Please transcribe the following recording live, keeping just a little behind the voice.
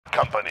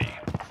company.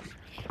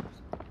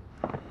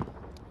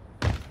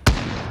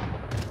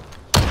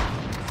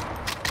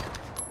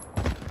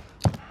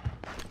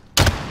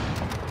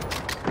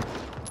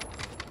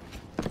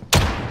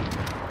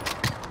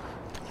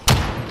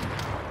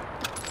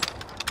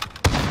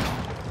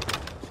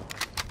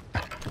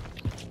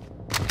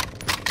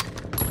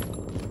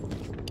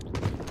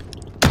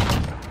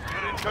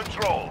 You're in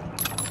control.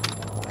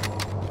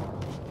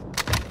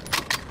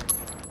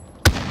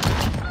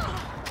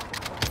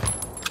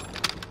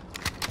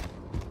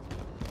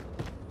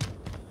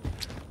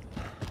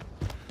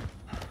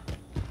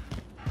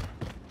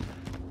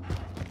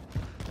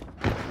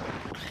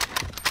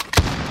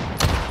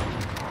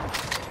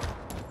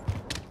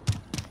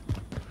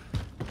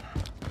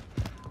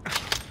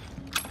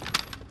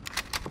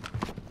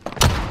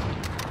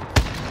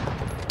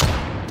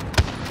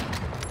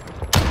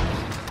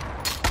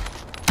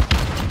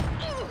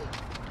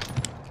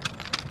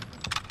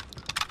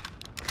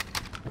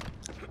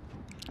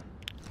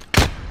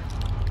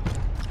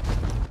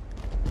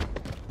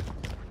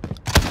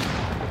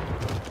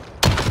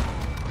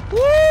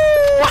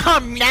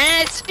 I'm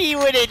nasty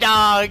with it,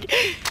 dog.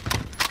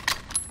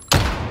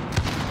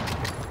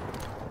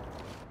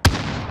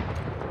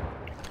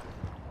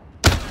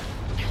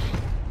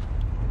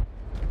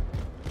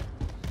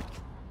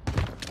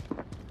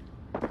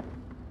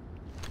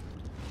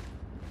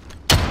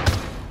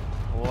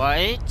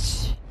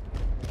 What?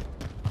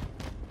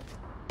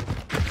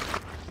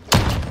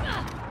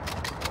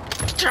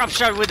 Drop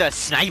shot with a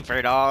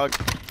sniper, dog.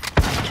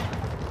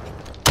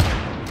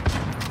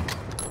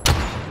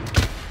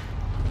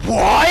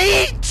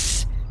 What?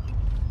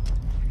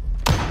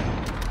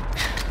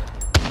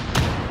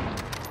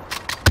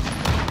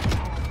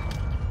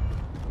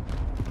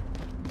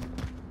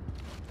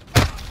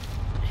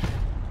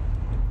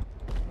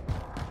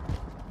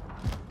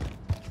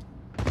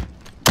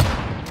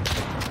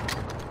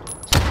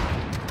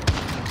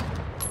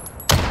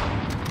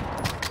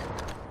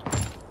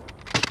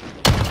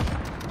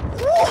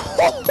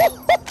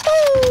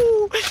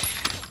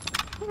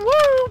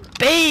 Woo,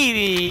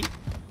 baby.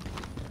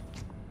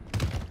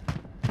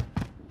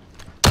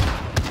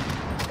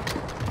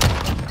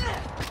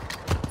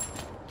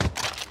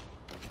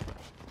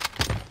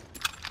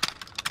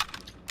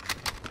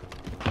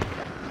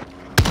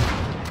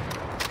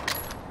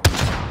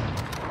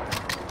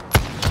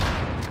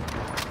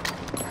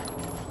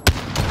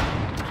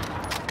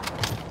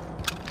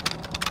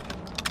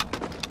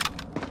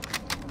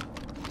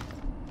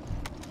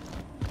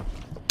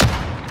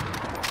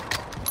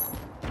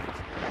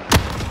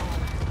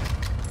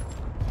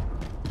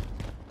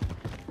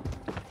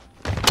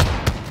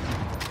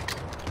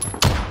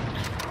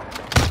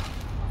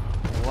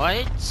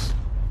 What?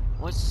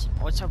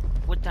 What's up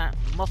with that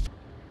muff?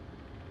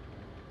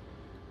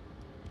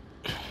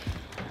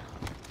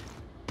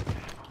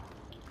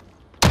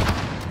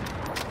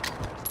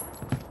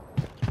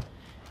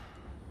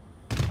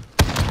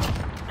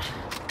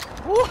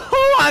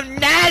 Woohoo! I'm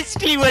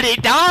nasty with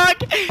it,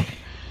 dog.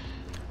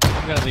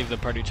 I'm gonna leave the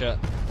party chat.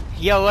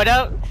 Yo, what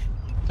up?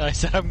 I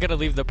said I'm gonna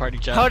leave the party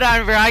chat. Hold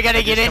on, bro. I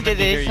gotta get into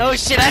this. Oh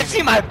shit! I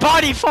see my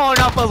body falling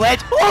off a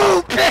ledge.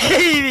 Oh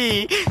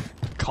baby!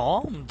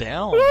 Calm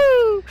down.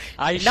 Woo!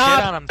 I shit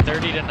on him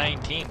 30 to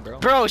 19, bro.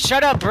 Bro,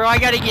 shut up, bro. I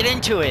gotta get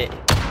into it.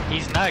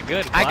 He's not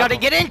good. I gotta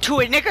him. get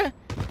into it, nigga.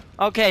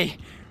 Okay.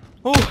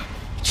 Ooh.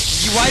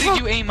 Why did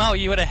you aim out?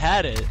 You would have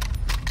had it.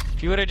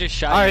 If you would have just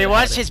shot. Alright,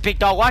 watch this, big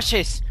dog. Watch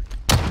this.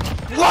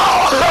 Whoa!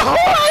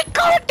 I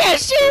caught that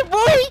shit,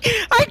 boy!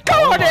 I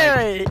caught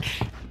it!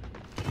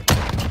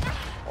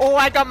 Oh,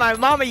 I got my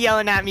mama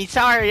yelling at me.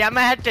 Sorry, I'm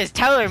gonna have to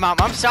tell her, mom.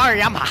 I'm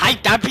sorry. I'm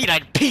hyped. I beat a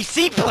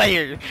PC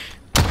player.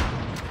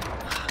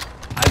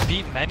 I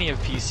beat many of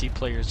PC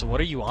players. What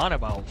are you on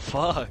about?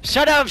 Fuck.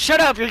 Shut up, shut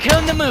up. You're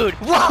killing the mood.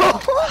 Whoa!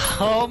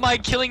 How am I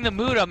killing the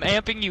mood? I'm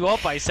amping you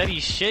up. I said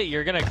he's shit.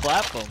 You're gonna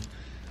clap him.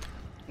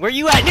 Where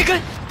you at,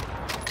 nigga?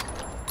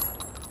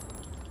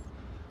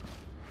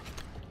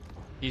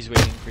 He's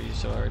waiting for you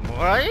so hard.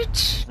 What?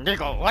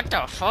 Nigga, what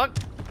the fuck?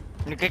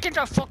 Nigga, get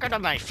the fuck out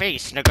of my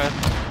face, nigga.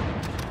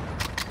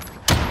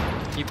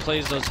 He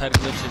plays those head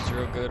glitches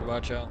real good.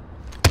 Watch out.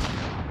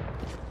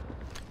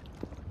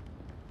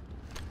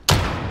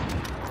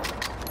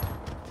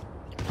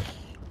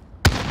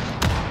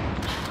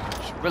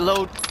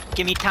 Reload.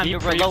 Give me time He to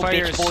reload, bitch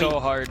pre-fires boy. so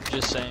hard,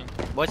 just saying.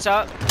 What's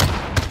up?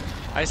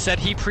 I said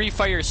he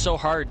pre-fires so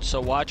hard, so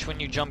watch when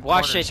you jump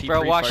Watch corners, this,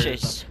 bro. Watch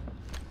pre-fires this. them.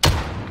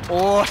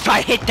 Oh, if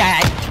I hit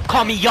that,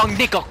 call me young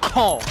nigga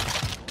calm.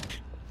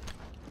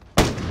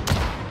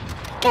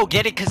 Oh,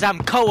 get it? Cause I'm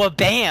Koa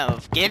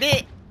BAMF. Get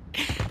it?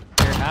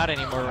 You're not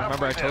anymore.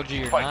 Remember, I told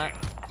you you're not.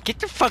 Get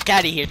the fuck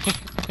out of here.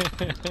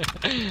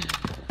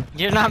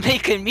 You're not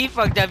making me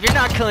fucked up. You're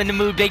not killing the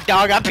mood, big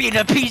dog. I'm being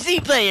a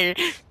PC player.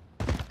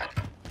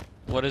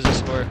 What is the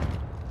score?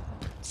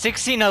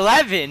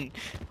 16-11.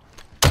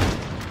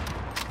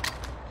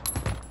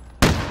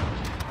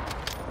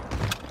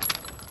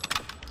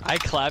 I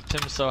clapped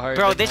him so hard.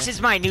 Bro, this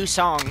is my new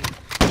song.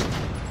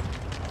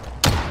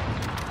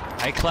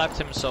 I clapped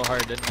him so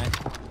hard, didn't I?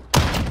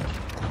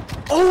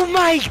 Oh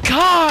my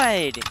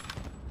god!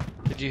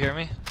 Did you hear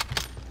me?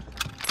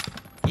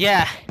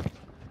 Yeah.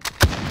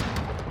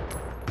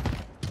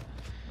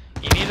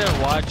 You need to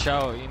watch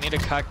out. You need to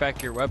cock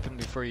back your weapon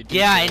before you do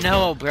Yeah, I that.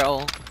 know,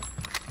 bro.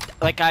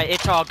 Like,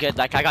 it's all good.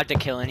 Like, I got the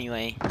kill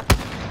anyway.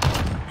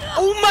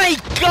 Oh my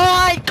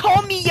god!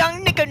 Call me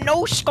young nigga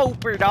no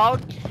scoper,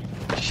 dog.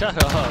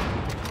 Shut up.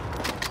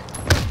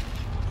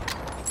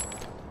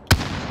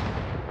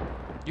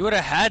 You would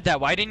have had that.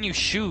 Why didn't you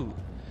shoot?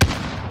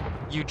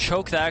 You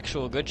choke the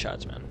actual good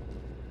shots, man.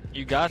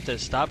 You got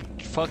this. Stop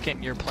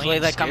fucking. You're playing Play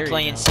like scary I'm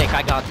playing now. sick.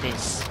 I got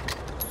this.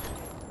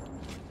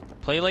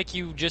 Play like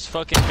you just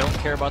fucking don't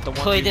care about the one.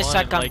 Play this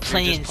like I'm you're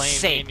playing just playing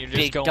sick, and you're just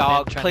big going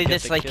dog. in trying Play to get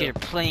this the like kill. you're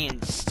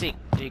playing sick,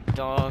 big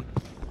dog.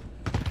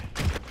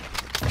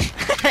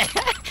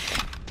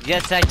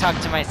 Yes, I talk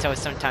to myself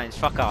sometimes.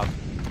 Fuck off.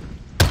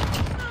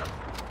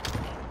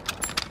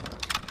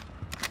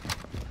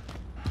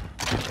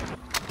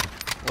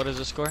 What is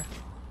the score?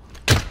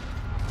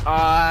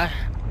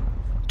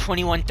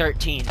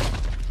 21-13.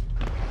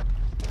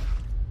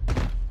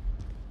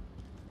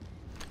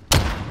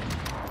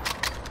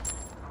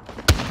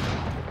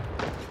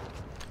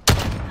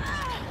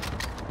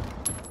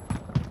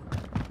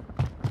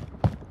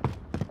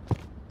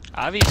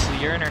 Obviously,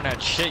 your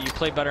internet shit. You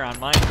play better on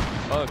mine.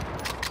 Fuck.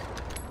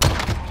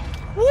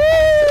 Woo!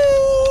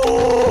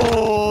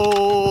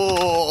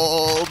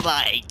 Oh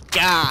my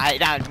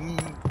god, I'm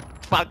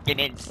fucking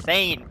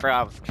insane,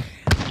 bro.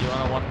 You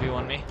wanna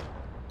 1v1 me?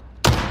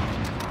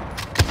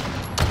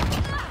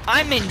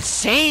 I'm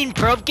insane,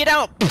 bro. Get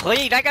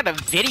outplayed. I got a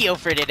video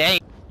for today.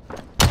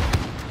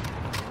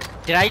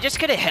 Did I just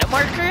get a hit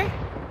marker?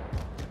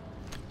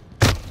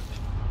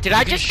 Did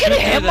I just get a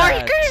hit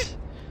marker?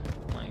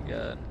 Oh my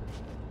god.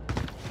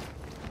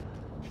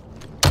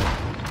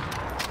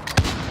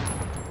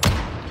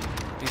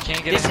 You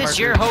can't get This a hit is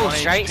your marker with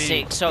host, 1 right? HP.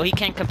 Sick. So he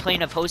can't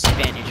complain of host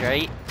advantage,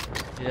 right?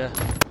 Yeah.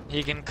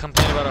 He can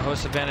complain about a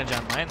host advantage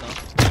on mine,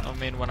 though. I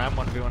mean, when I'm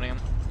 1v1ing him.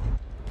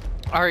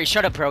 Alright,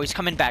 shut up, bro. He's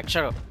coming back.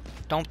 Shut up.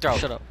 Don't throw.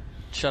 Shut up.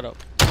 Shut up.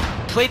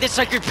 Play this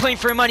like you're playing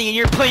for money and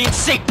you're playing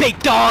sick, big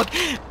dog.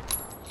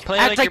 Play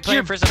Act like, like you're playing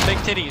you're- for some big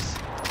titties.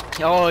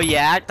 Oh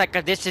yeah, act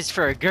like this is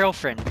for a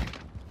girlfriend.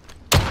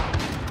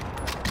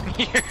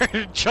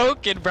 You're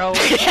joking, bro.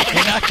 You're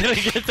not gonna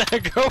get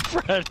that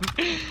girlfriend.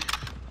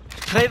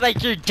 Play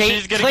like you're dating.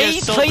 She's gonna Play,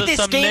 get sold play to this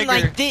some game nigger.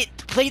 like this.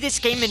 Play this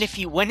game, and if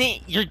you win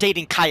it, you're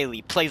dating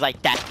Kylie. Play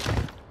like that.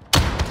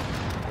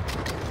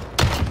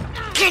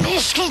 Get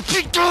this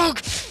big dog.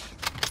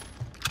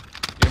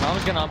 Your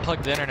mom's gonna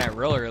unplug the internet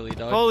real early,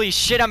 dog. Holy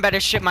shit! I'm better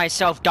shit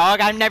myself,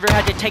 dog. I've never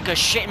had to take a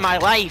shit in my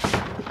life.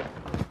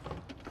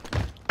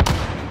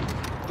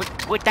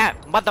 With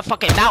that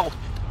motherfucking mouth.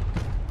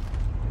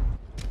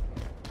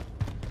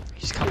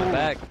 He's coming Ooh.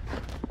 back.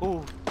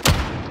 Ooh.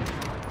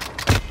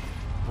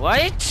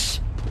 What?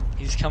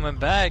 He's coming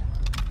back.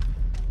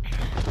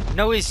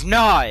 No, he's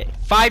not.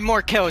 5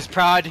 more kills,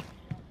 Prod.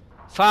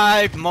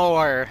 5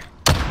 more.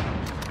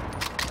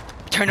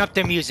 Turn up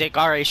the music.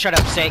 Alright, shut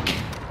up, sick.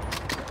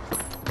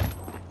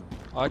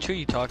 Watch who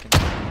you talking.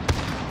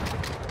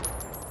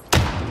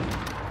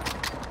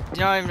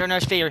 No, I'm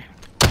not fear.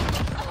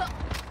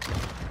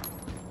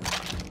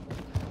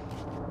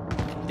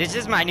 This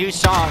is my new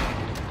song.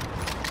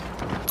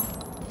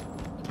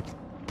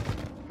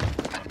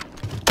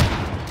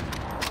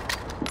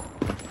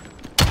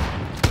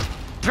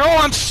 Bro,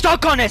 I'm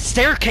stuck on a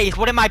staircase.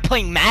 What am I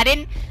playing,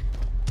 Madden?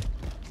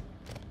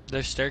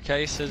 There's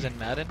staircases in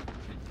Madden.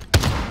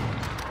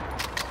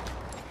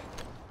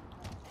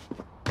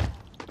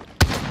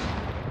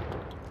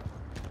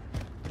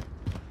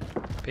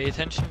 Pay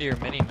attention to your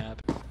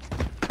mini-map.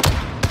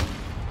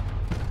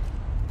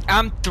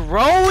 I'm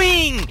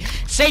throwing!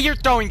 Say you're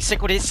throwing,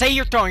 sick with it. Say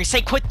you're throwing.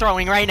 Say quit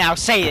throwing right now.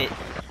 Say it.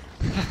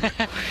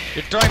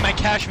 You're throwing my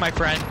cash, my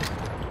friend.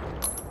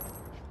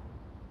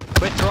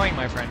 Quit throwing,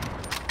 my friend.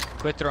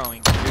 Quit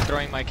throwing. You're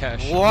throwing my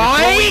cash. What?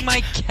 You're throwing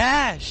my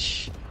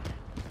cash!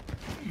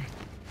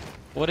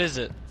 What is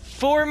it?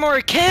 4 more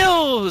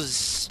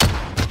kills!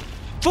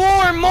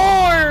 4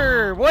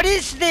 more! What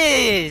is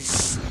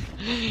this?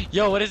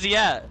 Yo, what is he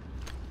at?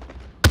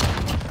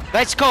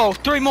 Let's go.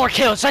 3 more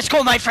kills. Let's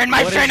go, my friend.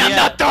 My What is friend, he I'm at?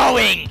 not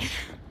throwing.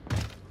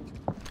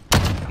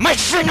 My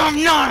friend,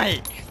 I'm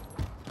not.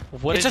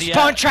 What It's is a he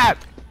spawn at?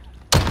 trap.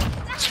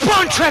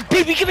 Spawn trap,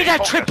 baby. Give me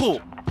that triple.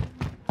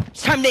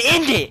 It's time to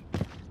end it.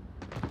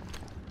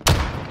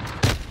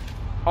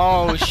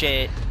 Oh,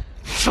 shit.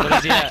 What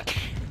is he at?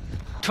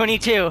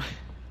 22.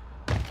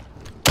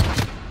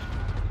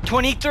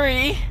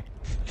 23.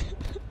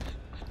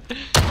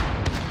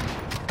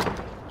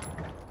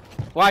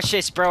 Watch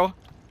this, bro.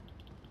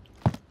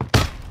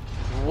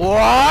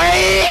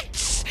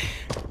 What?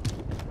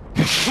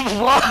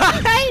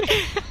 What?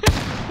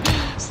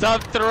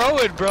 Stop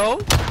throwing, bro.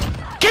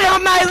 Get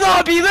out my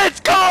lobby, let's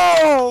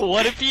go!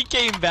 What if he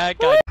came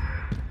back on?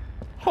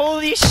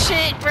 Holy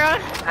shit, bro.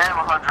 Damn,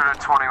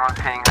 121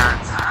 ping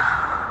hertz.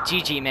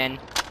 GG, man.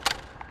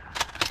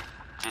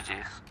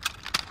 GG's.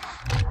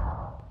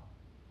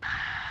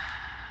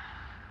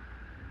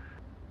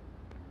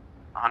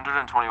 1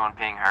 121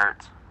 ping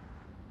hurts.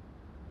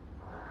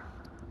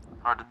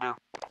 Hard to do.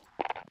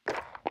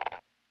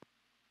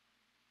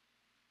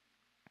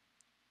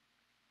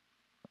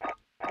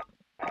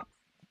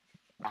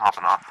 I'm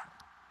hopping off.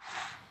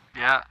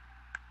 Yeah.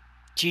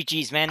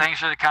 GG's, man. Thanks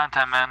for the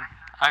content, man.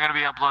 I'm gonna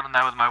be uploading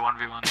that with my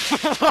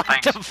 1v1. What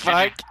Thanks, the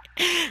fuck?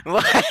 GG.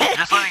 What?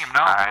 Just letting him know.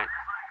 Alright.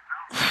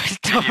 What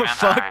GG, the man.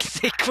 fuck,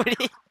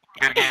 Sickwoody?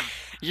 Good game.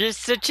 You're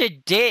such a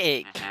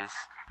dick. GG's.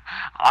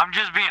 I'm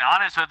just being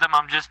honest with him.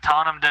 I'm just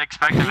telling him to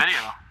expect a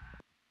video.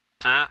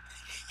 That's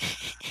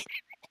it.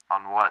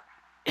 On what?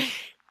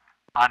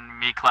 On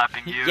me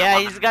clapping you. Yeah,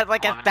 11 he's got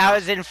like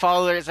 1,000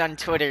 followers on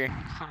Twitter.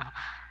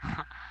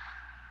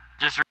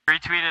 Just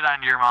retweet it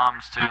on your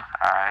mom's too.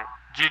 Alright.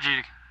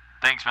 GG.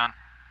 Thanks, man.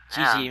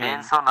 Yeah, GG, man.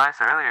 being so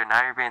nice earlier,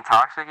 now you're being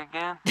toxic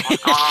again?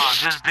 What's going on?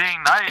 Just being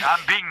nice. I'm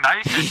being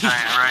nice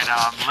right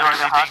now. I'm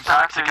literally being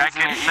toxic. I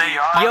can say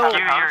fuck Yo.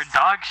 you, you're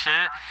dog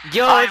shit.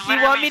 Yo, I if you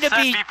want me to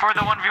literally be... said before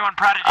the 1v1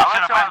 Prodigy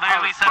shut up, I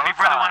literally said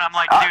before the one, I'm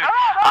like, dude,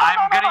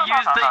 I'm gonna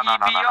use the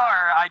EBR.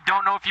 I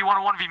don't know if you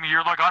want to 1v me.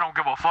 You're like, I don't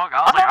give a fuck.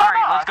 I was like,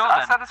 alright, let's go I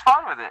then. said it's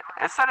fine with it.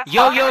 It said it's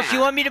Yo, fine yo, with if you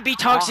it. want me to be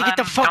toxic, Well, get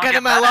the then fuck don't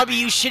out of get my mad at lobby,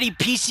 me. you shitty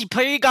PC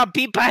player. You got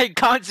beat by a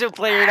console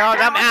player, dog.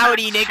 I'm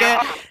outie,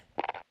 nigga.